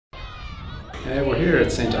We're here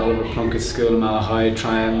at St Oliver Plunkett School in Malahide,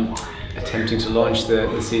 attempting to launch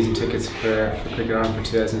the season tickets for Cricket Ireland for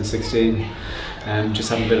 2016. Just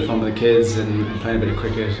having a bit of fun with the kids and playing a bit of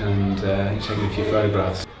cricket and taking a few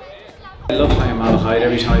photographs. I love playing Malahide.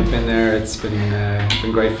 Every time I've been there, it's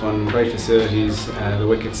been great fun, great facilities. The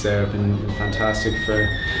wickets there have been fantastic for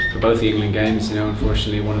both the England games. You know,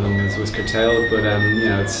 unfortunately one of them was curtailed, but you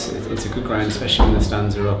know, it's a good ground, especially when the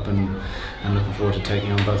stands are up. And looking forward to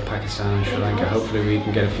taking on both Pakistan and Sri Lanka. Hopefully we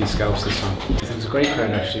can get a few scalps this time. It was a great crowd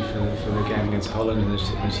actually for the game against Holland in the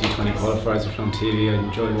T20 qualifiers, which were on TV. I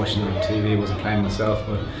enjoyed watching it on TV. I wasn't playing myself,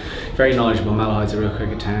 but very knowledgeable. Malahide's a real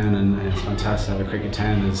cricket town, and it's fantastic to have a cricket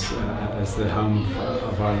town as the home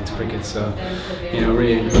of Ireland's cricket. So, you know,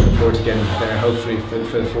 really looking forward to getting there. Hopefully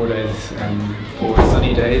for the 4 days, 4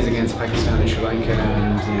 sunny days against Pakistan and Sri Lanka,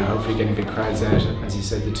 and you know, hopefully getting big crowds out. As you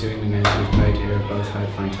said, the two England games we've played here have both had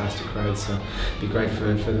fantastic crowds. So it'd be great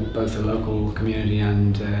for both the local community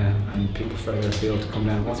and people further afield to come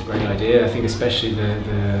down. It's a great idea. I think especially the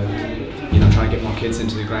you know, trying to get more kids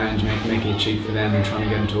into the ground, making it cheap for them and trying to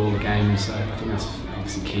get into all the games. I think that's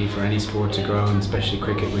obviously key for any sport to grow, and especially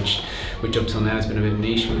cricket, which up till now has been a bit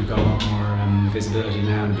niche, but we've got a lot more visibility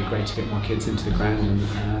now, and it'd be great to get more kids into the ground.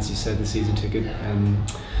 And as you said, the season ticket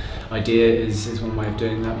idea is one way of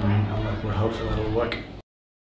doing that, and we're hopeful that it'll work.